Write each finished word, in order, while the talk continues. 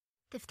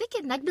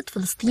تفتكر نكبة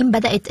فلسطين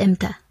بدأت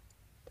إمتى؟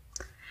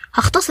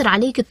 هختصر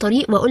عليك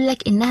الطريق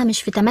وأقولك إنها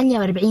مش في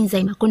 48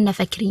 زي ما كنا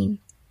فاكرين،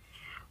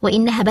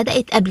 وإنها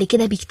بدأت قبل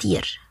كده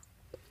بكتير.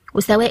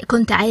 وسواء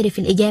كنت عارف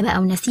الإجابة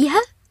أو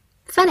نسيها،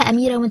 فأنا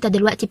أميرة وإنت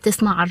دلوقتي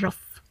بتسمع عالرف،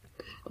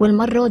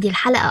 والمرة دي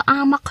الحلقة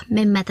أعمق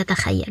مما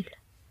تتخيل.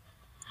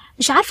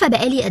 مش عارفة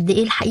بقالي قد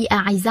إيه الحقيقة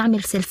عايزة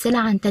أعمل سلسلة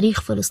عن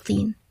تاريخ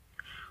فلسطين،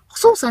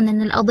 خصوصا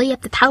إن القضية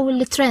بتتحول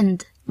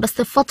لترند، بس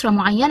في فترة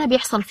معينة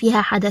بيحصل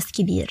فيها حدث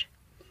كبير،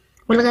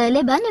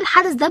 والغالبا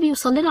الحدث ده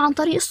بيوصل لنا عن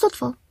طريق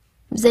الصدفة،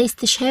 زي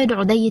استشهاد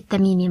عدي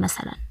التميمي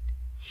مثلا.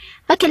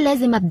 فكان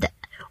لازم أبدأ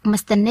وما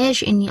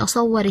استناش إني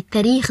أصور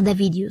التاريخ ده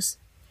فيديوز،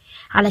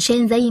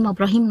 علشان زي ما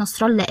إبراهيم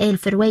نصر الله قال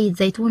في رواية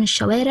زيتون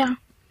الشوارع: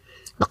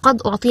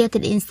 لقد أعطيت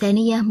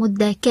الإنسانية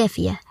مدة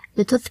كافية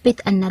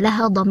لتثبت أن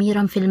لها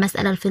ضميرا في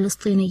المسألة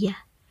الفلسطينية،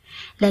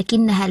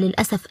 لكنها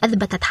للأسف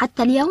أثبتت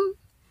حتى اليوم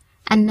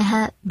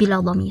أنها بلا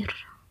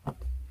ضمير.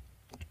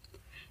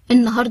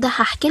 النهاردة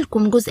هحكي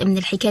لكم جزء من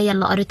الحكاية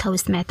اللي قريتها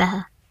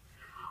وسمعتها،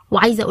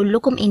 وعايزة أقول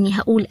لكم إني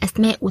هقول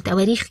أسماء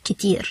وتواريخ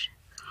كتير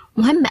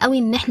مهم قوي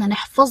إن احنا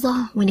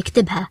نحفظها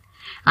ونكتبها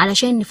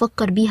علشان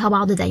نفكر بيها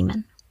بعض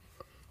دايما،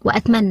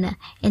 وأتمنى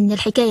إن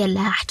الحكاية اللي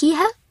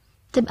هحكيها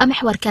تبقى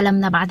محور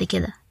كلامنا بعد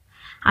كده،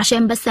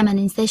 عشان بس ما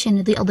ننساش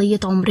إن دي قضية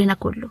عمرنا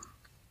كله.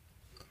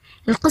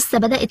 القصة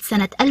بدأت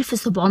سنة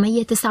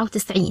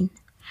 1799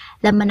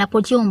 لما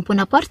نابليون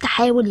بونابرت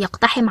حاول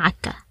يقتحم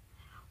عكا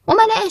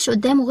وما لقاش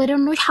قدامه غير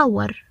إنه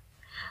يحور،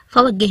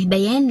 فوجه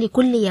بيان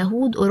لكل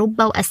يهود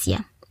أوروبا وآسيا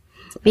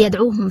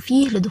بيدعوهم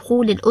فيه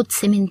لدخول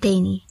القدس من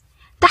تاني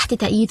تحت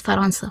تأييد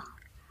فرنسا.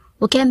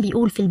 وكان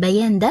بيقول في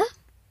البيان ده: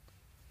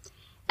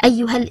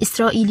 أيها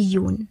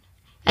الإسرائيليون،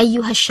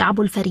 أيها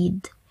الشعب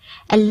الفريد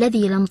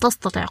الذي لم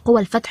تستطع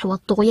قوى الفتح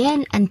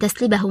والطغيان أن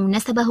تسلبه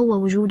نسبه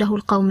ووجوده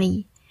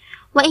القومي،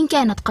 وإن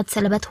كانت قد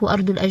سلبته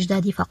أرض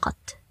الأجداد فقط،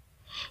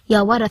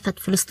 يا ورثة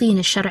فلسطين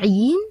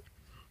الشرعيين،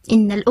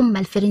 إن الأمة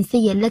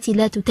الفرنسية التي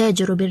لا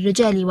تتاجر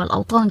بالرجال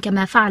والأوطان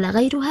كما فعل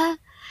غيرها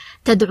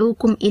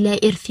تدعوكم إلى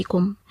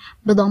إرثكم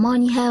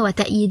بضمانها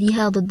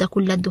وتأييدها ضد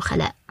كل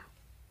الدخلاء.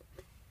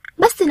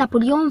 بس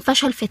نابليون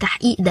فشل في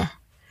تحقيق ده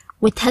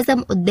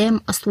واتهزم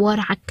قدام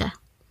أسوار عكا،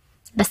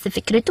 بس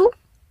فكرته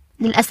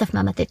للأسف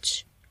ما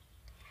ماتتش.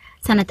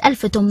 سنة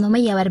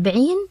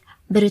 1840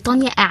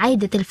 بريطانيا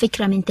أعادت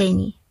الفكرة من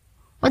تاني،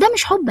 وده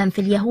مش حبا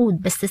في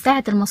اليهود، بس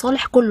ساعة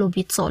المصالح كله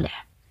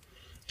بيتصالح.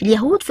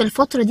 اليهود في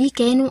الفترة دي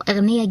كانوا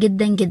أغنياء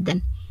جدا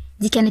جدا،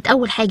 دي كانت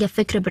أول حاجة في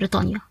فكر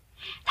بريطانيا.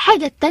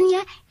 الحاجة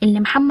التانية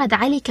إن محمد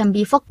علي كان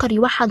بيفكر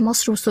يوحد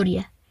مصر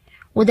وسوريا،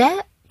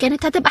 وده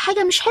كانت هتبقى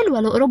حاجة مش حلوة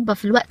لأوروبا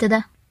في الوقت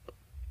ده.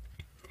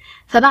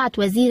 فبعت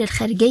وزير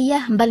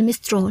الخارجية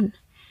بالمسترون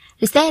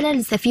رسالة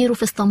لسفيره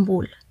في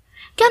اسطنبول،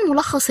 كان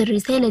ملخص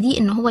الرسالة دي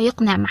إنه هو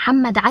يقنع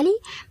محمد علي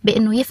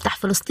بإنه يفتح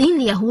فلسطين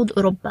ليهود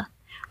أوروبا،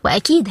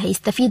 وأكيد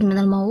هيستفيد من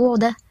الموضوع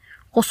ده،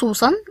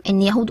 خصوصا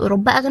إن يهود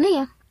أوروبا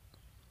أغنياء.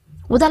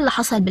 وده اللي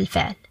حصل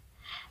بالفعل،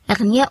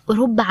 أغنياء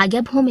أوروبا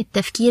عجبهم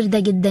التفكير ده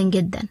جدا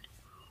جدا،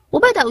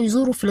 وبدأوا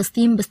يزوروا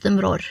فلسطين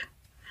باستمرار،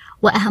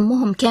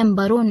 وأهمهم كان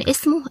بارون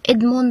اسمه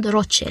إدموند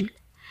روتشيل،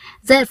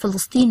 زار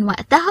فلسطين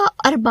وقتها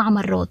 4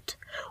 مرات،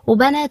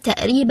 وبنى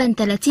تقريبا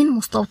 30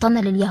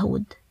 مستوطنة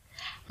لليهود،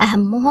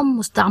 أهمهم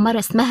مستعمرة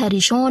اسمها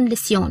ريشون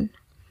لسيون،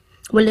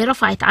 واللي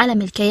رفعت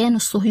علم الكيان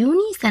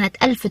الصهيوني سنة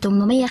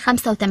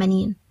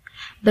 1885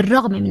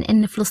 بالرغم من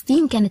أن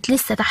فلسطين كانت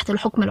لسه تحت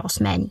الحكم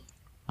العثماني.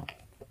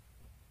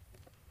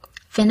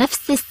 في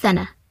نفس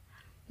السنة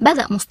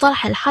بدأ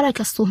مصطلح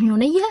الحركة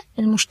الصهيونية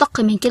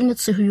المشتق من كلمة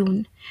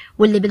صهيون،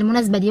 واللي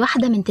بالمناسبة دي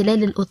واحدة من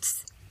تلال القدس.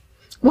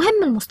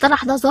 مهم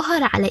المصطلح ده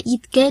ظهر على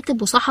إيد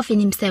كاتب وصحفي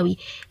نمساوي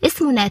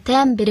اسمه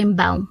ناتان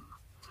بيرنباوم،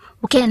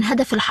 وكان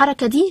هدف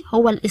الحركة دي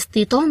هو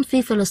الاستيطان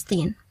في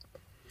فلسطين.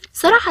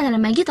 صراحة أنا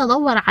لما جيت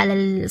أدور على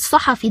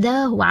الصحفي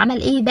ده هو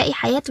عمل إيه باقي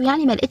حياته،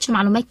 يعني ما لقيتش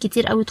معلومات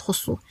كتير قوي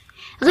تخصه،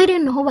 غير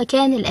إنه هو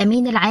كان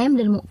الأمين العام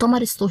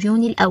للمؤتمر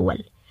الصهيوني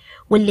الأول،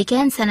 واللي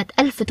كان سنة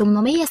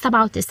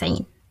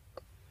 1897.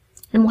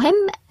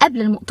 المهم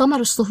قبل المؤتمر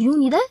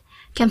الصهيوني ده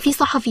كان في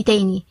صحفي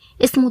تاني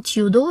اسمه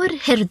تيودور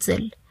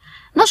هيرتزل،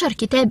 نشر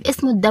كتاب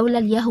اسمه الدولة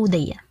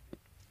اليهودية.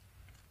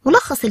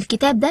 ملخص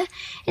الكتاب ده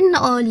إن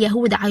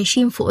اليهود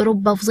عايشين في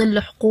أوروبا في ظل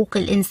حقوق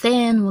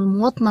الإنسان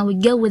والمواطنة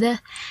والجو ده،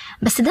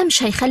 بس ده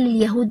مش هيخلي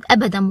اليهود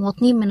أبدا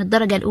مواطنين من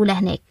الدرجة الأولى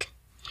هناك،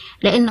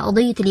 لأن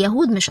قضية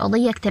اليهود مش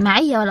قضية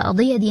اجتماعية ولا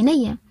قضية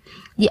دينية،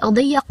 دي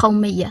قضية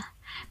قومية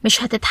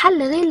مش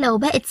هتتحل غير لو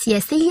بقت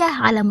سياسية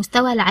على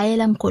مستوى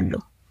العالم كله،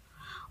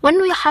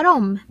 وإنه يا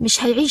حرام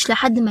مش هيعيش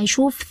لحد ما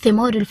يشوف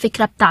ثمار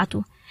الفكرة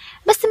بتاعته،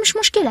 بس مش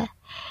مشكلة،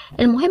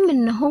 المهم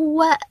إن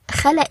هو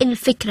خلق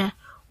الفكرة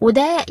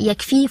وده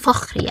يكفيه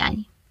فخر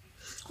يعني.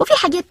 وفي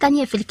حاجات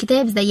تانية في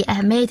الكتاب زي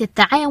أهمية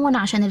التعاون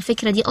عشان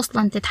الفكرة دي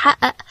أصلا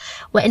تتحقق،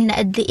 وإن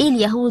قد إيه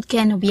اليهود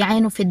كانوا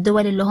بيعانوا في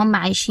الدول اللي هم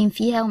عايشين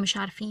فيها ومش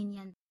عارفين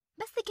يعني.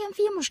 بس كان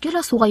في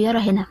مشكلة صغيرة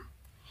هنا،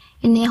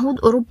 إن يهود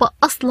أوروبا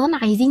أصلا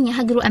عايزين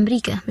يهاجروا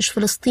أمريكا مش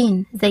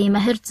فلسطين زي ما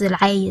هرتزل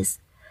عايز،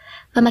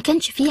 فما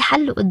كانش فيه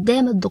حل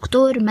قدام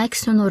الدكتور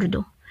ماكس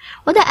نوردو،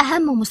 وده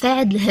أهم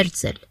مساعد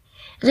لهرتزل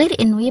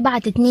غير إنه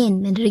يبعت 2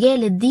 من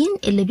رجال الدين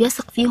اللي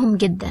بيثق فيهم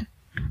جدا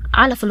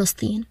على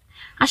فلسطين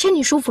عشان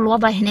يشوفوا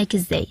الوضع هناك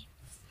إزاي.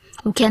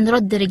 وكان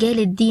رد رجال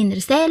الدين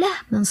رسالة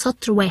من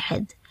سطر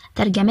واحد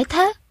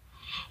ترجمتها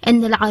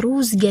إن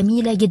العروس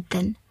جميلة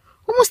جدا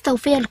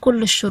ومستوفية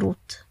لكل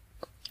الشروط،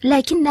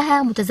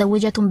 لكنها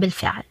متزوجة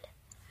بالفعل.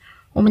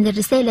 ومن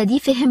الرسالة دي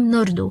فهم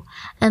نوردو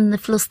أن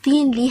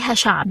فلسطين ليها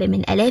شعب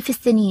من آلاف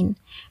السنين،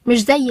 مش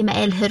زي ما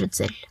قال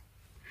هرتزل.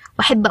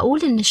 وأحب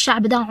أقول إن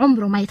الشعب ده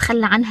عمره ما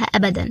يتخلى عنها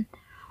أبدا،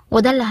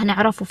 وده اللي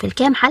هنعرفه في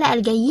الكام حلقة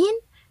الجايين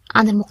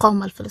عن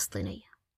المقاومة الفلسطينية.